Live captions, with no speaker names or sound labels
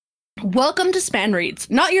Welcome to Span Reads,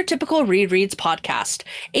 not your typical Reads podcast,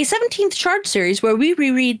 a 17th charge series where we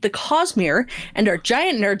reread the Cosmere and are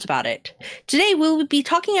giant nerds about it. Today we'll be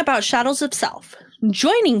talking about Shadows of Self.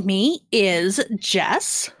 Joining me is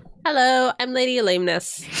Jess. Hello, I'm Lady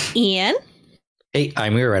Lameness. Ian. Hey,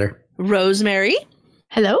 I'm your writer. Rosemary.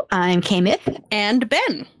 Hello, I'm K-Myth. And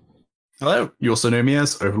Ben. Hello, you also know me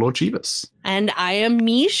as Overlord Jeebus. And I am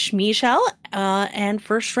Michelle, and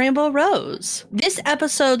First Rainbow Rose. This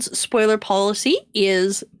episode's spoiler policy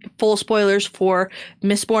is full spoilers for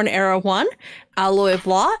Mistborn Era 1, Alloy of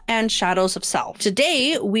Law, and Shadows of Self.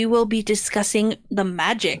 Today, we will be discussing the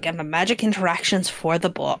magic and the magic interactions for the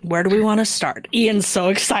book. Where do we want to start? Ian's so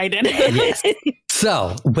excited. Yes.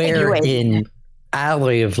 So, where in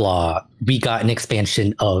Alloy of Law, we got an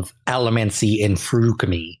expansion of Allomancy and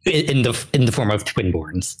Furukami in the form of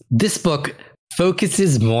Twinborns. This book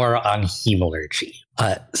focuses more on hemalurgy.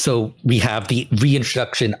 So we have the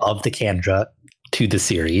reintroduction of the Kandra to the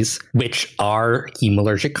series, which are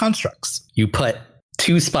hemalurgic constructs. You put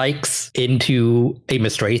 2 spikes into a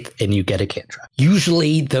Mistwraith and you get a Kandra.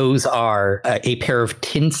 Usually those are a pair of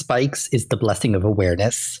tin spikes is the blessing of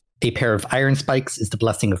awareness. A pair of iron spikes is the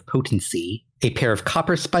blessing of potency. A pair of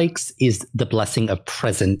copper spikes is the blessing of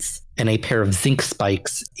presence. And a pair of zinc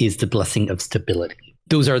spikes is the blessing of stability.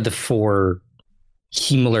 Those are the 4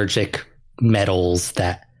 hemalurgic metals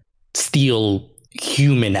that steal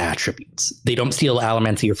human attributes. They don't steal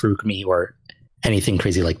Allomancy or Furukami or anything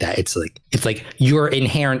crazy like that. It's like your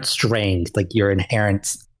inherent strength, like your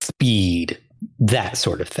inherent speed, that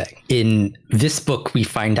sort of thing. In this book, we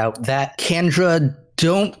find out that Kandra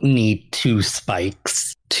don't need 2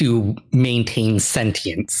 spikes to maintain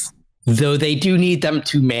sentience, though they do need them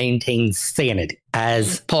to maintain sanity.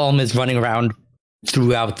 As Palm is running around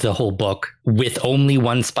throughout the whole book with only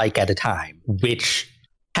 1 spike at a time, which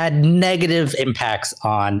had negative impacts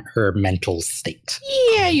on her mental state.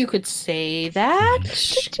 Yeah, you could say that.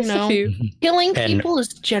 You know, killing people is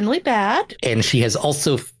generally bad. And she has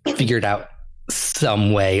also figured out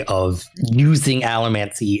some way of using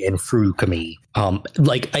Allomancy and Furukami,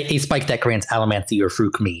 like a spike that grants Allomancy or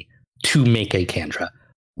Furukami to make a Kandra,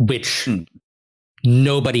 which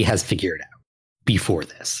nobody has figured out before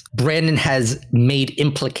this. Brandon has made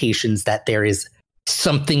implications that there is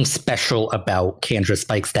something special about Kandra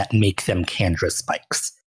spikes that make them Kandra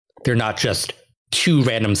spikes. They're not just 2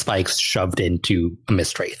 random spikes shoved into a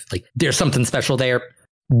Mistwraith. Like, there's something special there.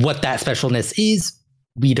 What that specialness is,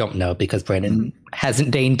 we don't know because Brandon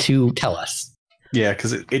hasn't deigned to tell us. Yeah,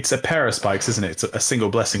 because it's a pair of spikes, isn't it? It's a single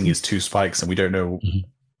blessing is 2 spikes, and we don't know.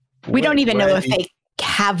 We don't even know if they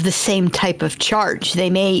have the same type of charge. They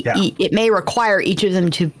may. It may require each of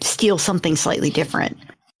them to steal something slightly different.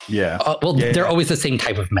 Yeah. They're always the same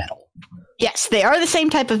type of metal. Yes, they are the same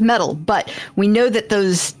type of metal, but we know that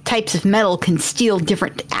those types of metal can steal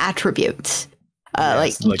different attributes.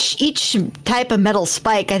 Each type of metal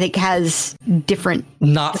spike, I think, has different.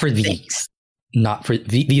 Not for these. Not for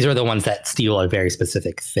these are the ones that steal a very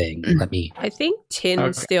specific thing. I think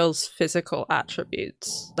tin steals physical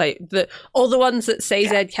attributes, like all the ones that say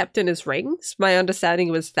Zed kept in his rings. My understanding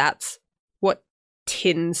was that's what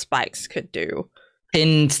tin spikes could do.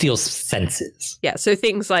 Tin steals senses. Yeah, so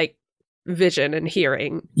things like vision and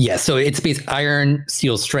hearing. Yeah, so it's basically iron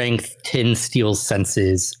steals strength, tin steals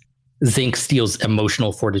senses. Zinc steals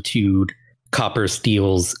emotional fortitude. Copper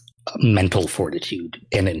steals mental fortitude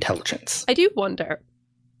and intelligence. I do wonder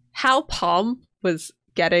how Palm was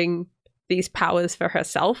getting these powers for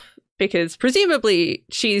herself, because presumably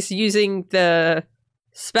she's using the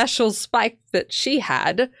special spike that she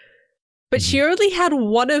had, but she only had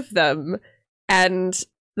 1 of them. And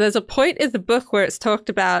there's a point in the book where it's talked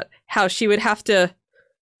about how she would have to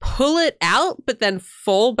pull it out, but then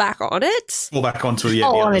fall back on it. Fall back onto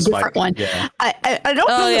on a different one. Yeah. I don't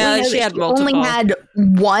know. Yeah, she had multiple. Only had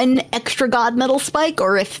 1 extra god metal spike,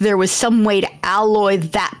 or if there was some way to alloy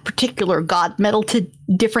that particular god metal to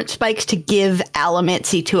different spikes to give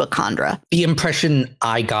Allomancy to a Kandra. The impression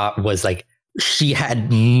I got was like she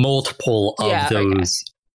had multiple of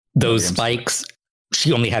those spikes.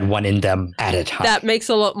 She only had 1 in them at a time. That makes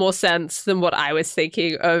a lot more sense than what I was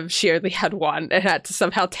thinking of. She only had 1 and had to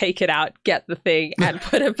somehow take it out, get the thing, and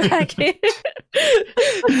put it back in.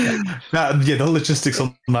 The logistics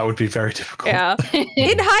on that would be very difficult. Yeah.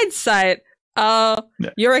 In hindsight,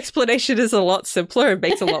 your explanation is a lot simpler and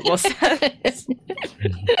makes a lot more sense.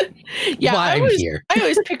 Yeah, I'm here. I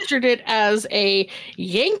always pictured it as a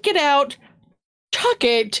yank it out, tuck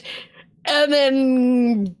it, and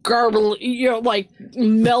then garble,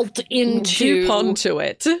 melt into Dip onto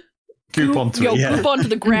it. goop onto it, goop onto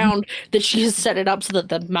the ground that she has set it up so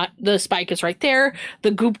that the spike is right there.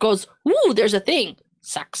 The goop goes, ooh, there's a thing.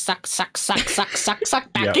 Suck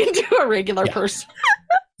back into a regular person.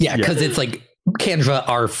 Yeah, because it's like Kandra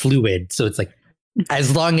are fluid, so it's like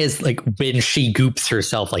as long as like when she goops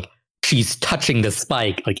herself, like she's touching the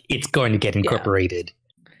spike, like it's going to get incorporated.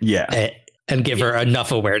 And give her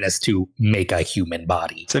enough awareness to make a human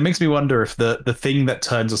body. So it makes me wonder if the thing that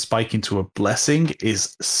turns a spike into a blessing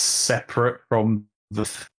is separate from the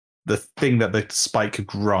thing that the spike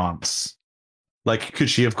grants. Like, could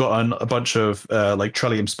she have gotten a bunch of like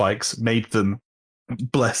Trellium spikes, made them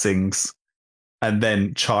blessings, and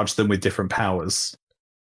then charged them with different powers?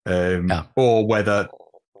 Or whether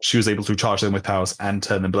she was able to charge them with powers and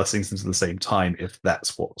turn them blessings into the same time, if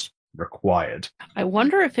that's what's required. I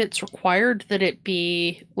wonder if it's required that it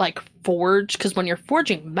be like forged, because when you're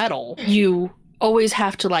forging metal, you always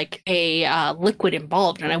have to like a liquid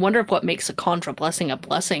involved, and I wonder if what makes a Kandra blessing a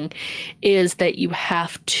blessing is that you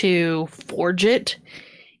have to forge it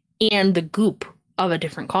and the goop of a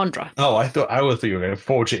different Kandra. Oh, I thought you were going to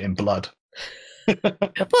forge it in blood.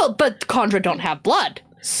 Well, but Kandra don't have blood,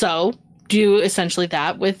 so do essentially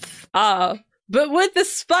that with but with the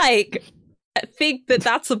spike, I think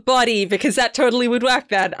that's a body, because that totally would work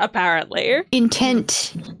then, apparently.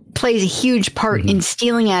 Intent plays a huge part in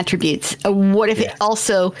stealing attributes. What if it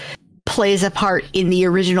also plays a part in the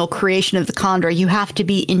original creation of the Kandra? You have to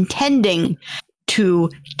be intending to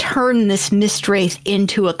turn this Mistwraith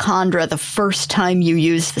into a Kandra the first time you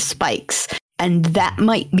use the spikes. And that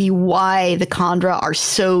might be why the Kandra are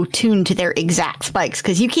so tuned to their exact spikes.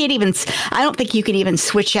 Because I don't think you can even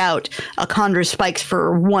switch out a Kandra's spikes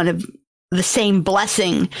for one of the same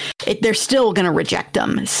blessing. They're still going to reject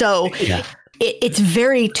them. So it's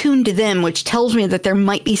very tuned to them, which tells me that there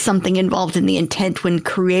might be something involved in the intent when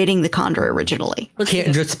creating the Kandra originally.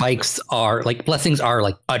 Kandra spikes are like blessings are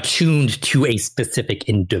like attuned to a specific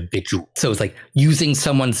individual. So it's like using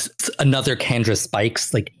another Kandra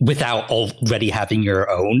spikes like without already having your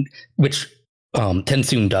own, which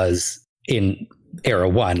TenSoon does in Era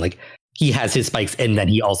 1. Like he has his spikes, and then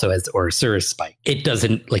he also has Orosur's spike. It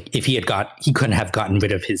doesn't, like, if he couldn't have gotten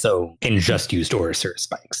rid of his own and just used Orosur's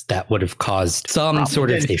spikes. That would have caused some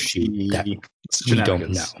sort of issue that we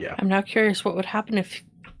don't know. Yeah. I'm now curious what would happen if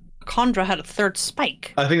Kandra had a third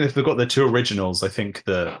spike. I think if they've got the two originals, I think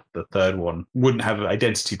the third one wouldn't have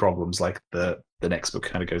identity problems like the next book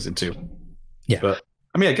kind of goes into. Yeah. But,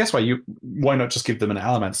 I mean, I guess why not just give them an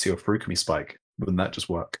Allomancy or Furukumi spike? Wouldn't that just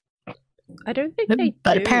work? I don't think they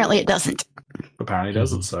But do. apparently it doesn't. Apparently it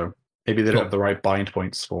doesn't, so maybe they don't have the right bind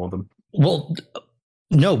points for them. Well,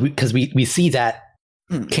 no, because we see that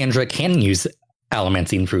Kandra can use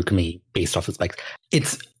Allomancy and Furukumi based off of spikes.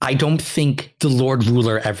 I don't think the Lord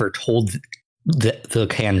Ruler ever told the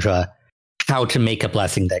Kandra how to make a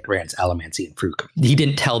blessing that grants Allomancy and Furukumi. He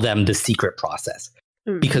didn't tell them the secret process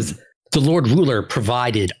because the Lord Ruler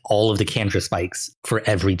provided all of the Kandra spikes for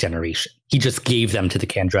every generation. He just gave them to the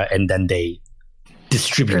Kandra, and then they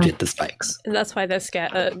distributed the spikes. And that's why they're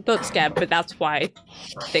scared. Not scared, but that's why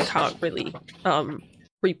they can't really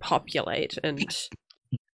repopulate and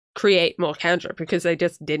create more Kandra, because they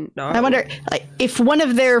just didn't know. I wonder, like, if one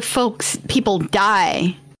of their people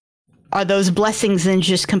die, are those blessings then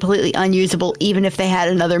just completely unusable, even if they had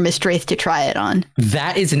another Mistwraith to try it on?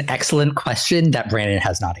 That is an excellent question that Brandon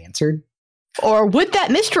has not answered. Or would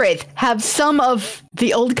that Mistwraith have some of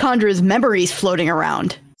the old Kandra's memories floating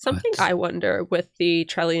around? Something I wonder with the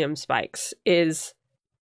Trellium spikes is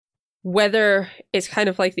whether it's kind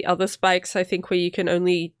of like the other spikes, I think, where you can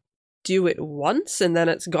only do it once and then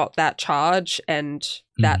it's got that charge and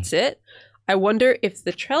that's it. I wonder if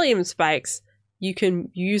the Trellium spikes, you can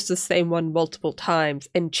use the same one multiple times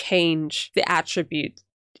and change the attribute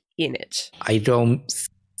in it. I don't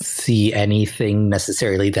see anything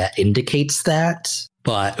necessarily that indicates that,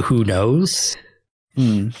 but who knows?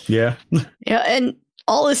 Yeah. Yeah, and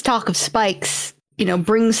all this talk of spikes,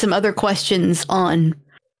 brings some other questions on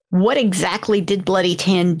what exactly did Bloody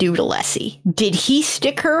Tan do to Lessie? Did he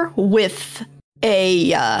stick her with a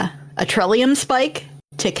Trellium spike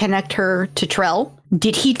to connect her to Trell?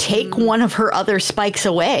 Did he take one of her other spikes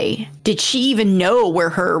away? Did she even know where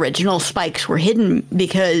her original spikes were hidden?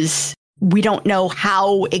 Because we don't know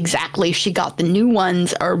how exactly she got the new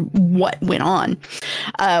ones or what went on.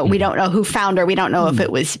 We don't know who found her. We don't know if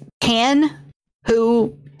it was Tan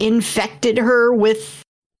who infected her with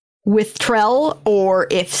Trell, or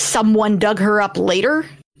if someone dug her up later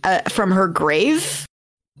from her grave,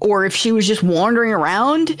 or if she was just wandering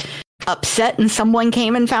around upset and someone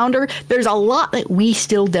came and found her. There's a lot that we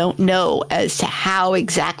still don't know as to how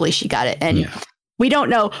exactly she got it. And we don't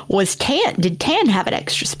know, did Tan have an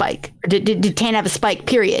extra spike? Or did Tan have a spike,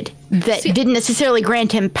 period, that didn't necessarily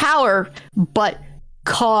grant him power, but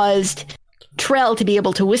caused Trell to be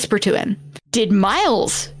able to whisper to him? Did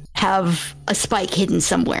Miles have a spike hidden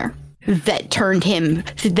somewhere that turned him,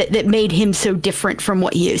 that made him so different from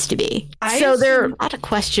what he used to be? There are a lot of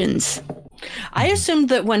questions. I assumed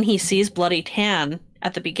that when he sees Bloody Tan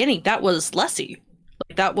at the beginning, that was Lessie.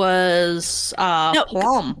 Like, that was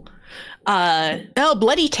Plum. No,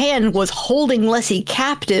 Bloody Tan was holding Lessie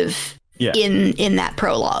captive in that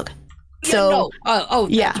prologue. That's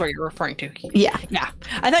what you're referring to. Yeah.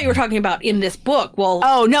 I thought you were talking about in this book. Well,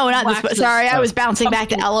 no, not this book. Sorry, I was bouncing back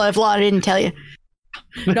to Alloy of Law. I didn't tell you.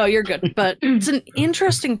 No, you're good. But it's an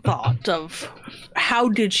interesting thought of how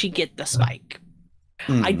did she get the spike?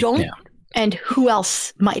 I don't. Yeah. And who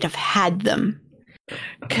else might have had them?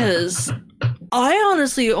 Because I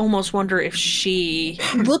honestly almost wonder if she,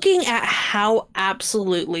 looking at how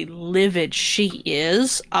absolutely livid she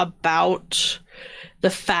is about the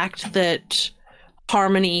fact that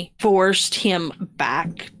Harmony forced him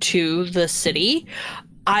back to the city,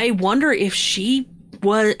 I wonder if she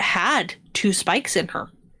had 2 spikes in her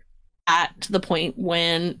at the point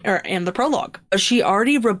in the prologue. Was she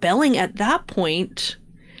already rebelling at that point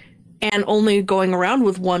and only going around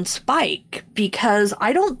with 1 spike? Because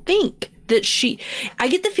I don't think that I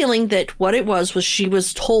get the feeling that what it was she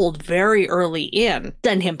was told very early in,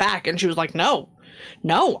 send him back, and she was like, no,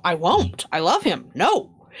 I won't. I love him. No.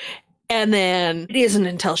 And then it isn't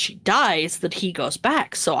until she dies that he goes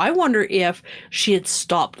back. So I wonder if she had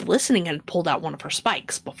stopped listening and pulled out 1 of her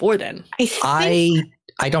spikes before then.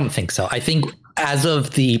 I don't think so. I think as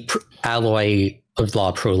of the Alloy of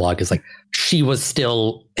Law prologue is like, she was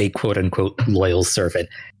still a quote unquote loyal servant.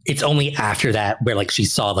 It's only after that where like she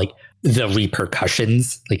saw like the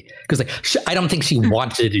repercussions, like, because like I don't think she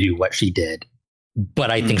wanted to do what she did,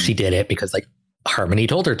 but I think she did it because like Harmony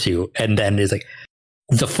told her to. And then is like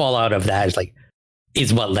the fallout of that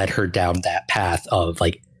is what led her down that path of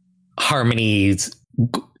like Harmony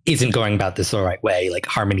isn't going about this the right way. Like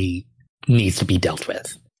Harmony needs to be dealt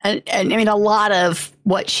with. And I mean, a lot of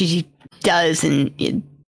what she does and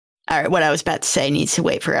what I was about to say needs to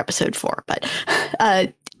wait for episode 4. But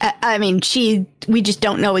I mean, we just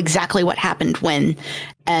don't know exactly what happened when,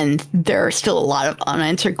 and there are still a lot of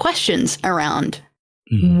unanswered questions around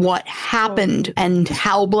what happened and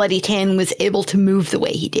how Bloody Tan was able to move the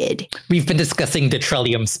way he did. We've been discussing the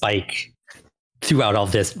Trellium spike throughout all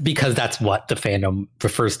this because that's what the fandom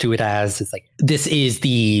refers to it as. It's like, this is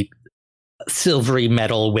the silvery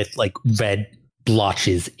metal with like red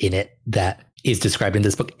blotches in it that is described in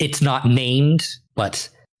this book. It's not named, but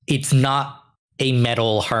it's not a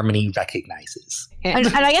metal Harmony recognizes. And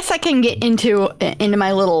I guess I can get into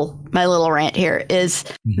my little rant here is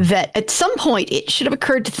that at some point it should have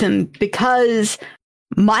occurred to them, because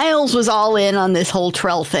Miles was all in on this whole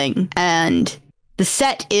Trell thing, and the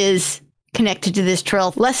set is connected to this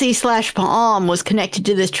Trell. Lessie/Palm was connected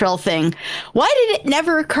to this Trell thing. Why did it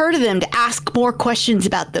never occur to them to ask more questions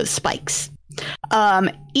about those spikes?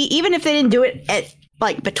 Even if they didn't do it at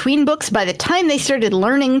like between books, by the time they started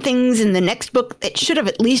learning things in the next book, it should have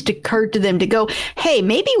at least occurred to them to go, hey,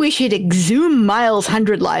 maybe we should exhume Miles'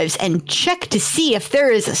 100 Lives and check to see if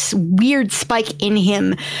there is a weird spike in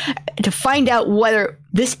him to find out whether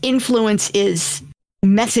this influence is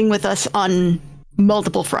messing with us on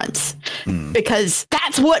multiple fronts. Because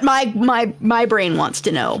that's what my brain wants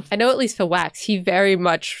to know. I know at least for Wax, he very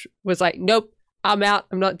much was like, nope, I'm out.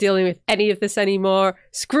 I'm not dealing with any of this anymore.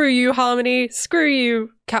 Screw you, Harmony. Screw you,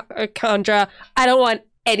 Chandra. I don't want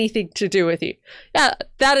anything to do with you. Yeah,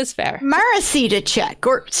 that is fair. Marasi to check,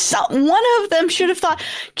 or one of them should have thought,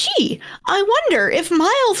 gee, I wonder if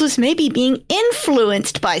Miles was maybe being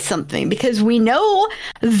influenced by something, because we know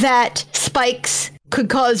that spikes could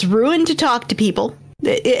cause Ruin to talk to people.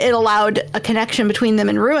 It allowed a connection between them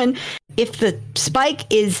and Ruin. If the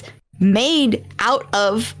spike is made out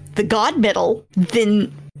of the god metal,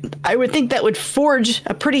 then I would think that would forge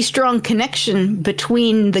a pretty strong connection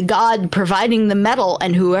between the god providing the metal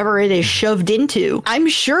and whoever it is shoved into. I'm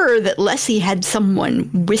sure that Lessie had someone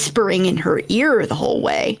whispering in her ear the whole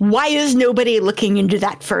way. Why is nobody looking into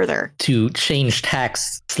that further? To change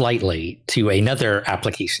tax slightly to another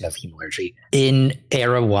application of hemalurgy, in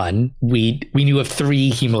Era 1, we knew of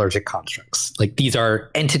 3 hemalurgic constructs. Like, these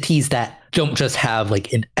are entities that don't just have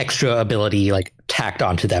like an extra ability like tacked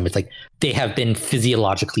onto them. It's like they have been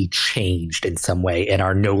physiologically changed in some way and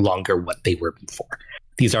are no longer what they were before.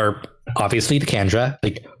 These are obviously the Kandra,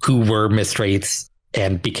 like, who were Mistwraiths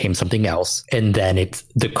and became something else. And then it's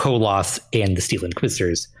the Koloss and the Steel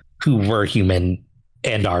Inquisitors, who were human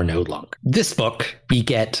and are no longer. This book, we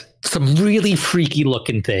get some really freaky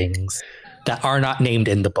looking things that are not named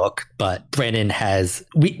in the book, but Brandon has,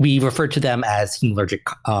 we refer to them as hemalurgic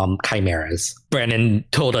chimeras. Brandon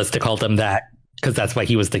told us to call them that because that's what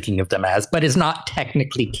he was thinking of them as, but is not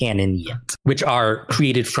technically canon yet, which are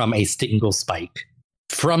created from a single spike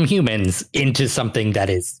from humans into something that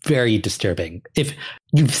is very disturbing. If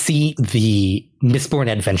you see the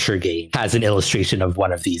Mistborn Adventure game has an illustration of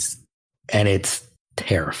one of these, and it's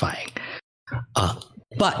terrifying.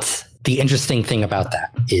 But the interesting thing about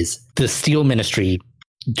that is the Steel Ministry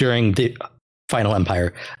during the Final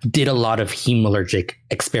Empire did a lot of hemalurgic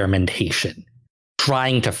experimentation,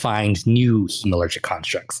 trying to find new hemalurgic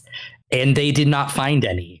constructs. And they did not find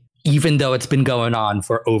any, even though it's been going on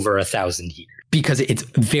for over 1,000 years, because it's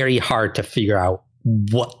very hard to figure out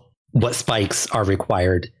what spikes are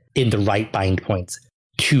required in the right bind points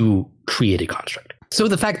to create a construct. So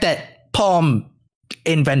the fact that Palm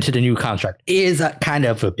invented a new construct is a kind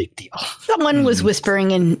of a big deal. Someone was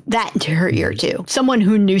whispering in that into her ear too. Someone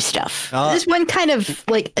who knew stuff. This one kind of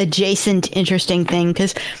like adjacent interesting thing,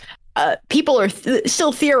 because people are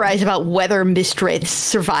still theorize about whether Mistwraiths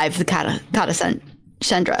survived the Kata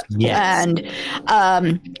Sendra. Yes.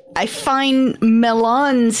 And I find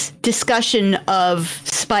Melan's discussion of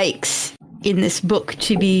spikes in this book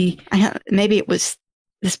to be, maybe it was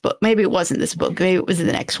this book, maybe it wasn't this book, maybe it was the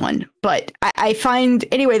next one. But I find,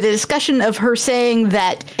 anyway, the discussion of her saying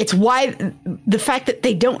that it's why the fact that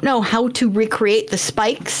they don't know how to recreate the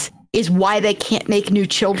spikes is why they can't make new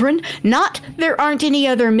children. Not there aren't any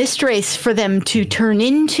other Mistwraiths for them to turn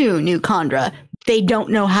into new Kandra. They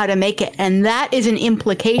don't know how to make it. And that is an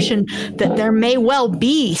implication that there may well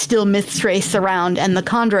be still Mistwraiths around and the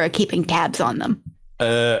Kandra are keeping tabs on them.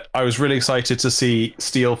 I was really excited to see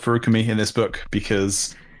Steel Furukami in this book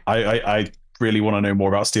because I really want to know more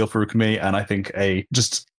about Steel Furukami, and I think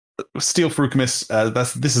Steel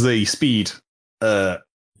Furukami, this is a speed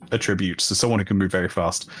attribute, so someone who can move very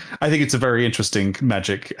fast. I think it's a very interesting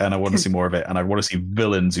magic, and I want to see more of it, and I want to see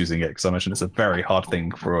villains using it, because I imagine it's a very hard thing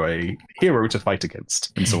for a hero to fight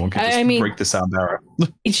against, and someone can just break the sound barrier.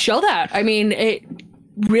 It show that. I mean, it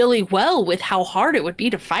really well with how hard it would be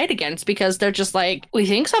to fight against, because they're just like, we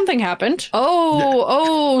think something happened.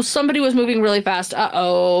 Somebody was moving really fast.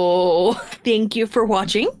 Thank you for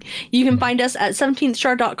watching. You can find us at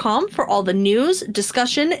 17thstar.com for all the news,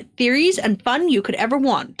 discussion, theories, and fun you could ever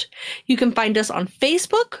want. You can find us on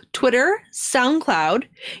Facebook, Twitter, SoundCloud.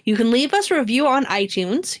 You can leave us a review on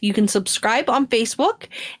iTunes. You can subscribe on Facebook,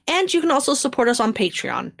 and you can also support us on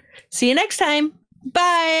Patreon. See you next time.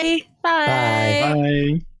 Bye. Bye.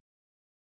 Bye.